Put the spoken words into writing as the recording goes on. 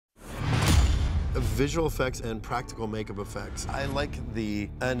Visual effects and practical makeup effects. I like the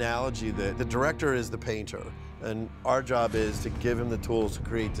analogy that the director is the painter, and our job is to give him the tools to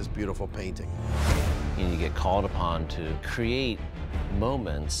create this beautiful painting. You get called upon to create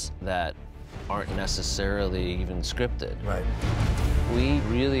moments that aren't necessarily even scripted. Right. We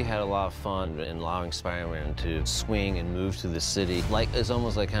really had a lot of fun in allowing Spider-Man to swing and move through the city. It's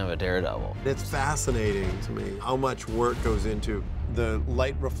almost like kind of a daredevil. It's fascinating to me how much work goes into the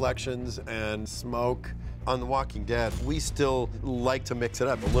light reflections and smoke. On The Walking Dead, we still like to mix it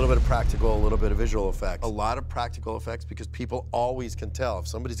up. A little bit of practical, a little bit of visual effects. A lot of practical effects because people always can tell if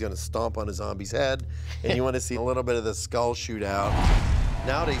somebody's gonna stomp on a zombie's head and you wanna see a little bit of the skull shoot out.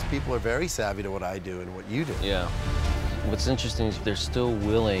 Nowadays, people are very savvy to what I do and what you do. Yeah. What's interesting is they're still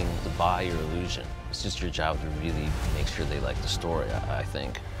willing to buy your illusion. It's just your job to really make sure they like the story, I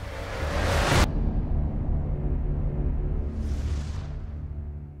think.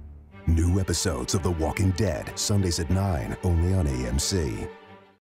 New episodes of The Walking Dead, Sundays at 9, only on AMC.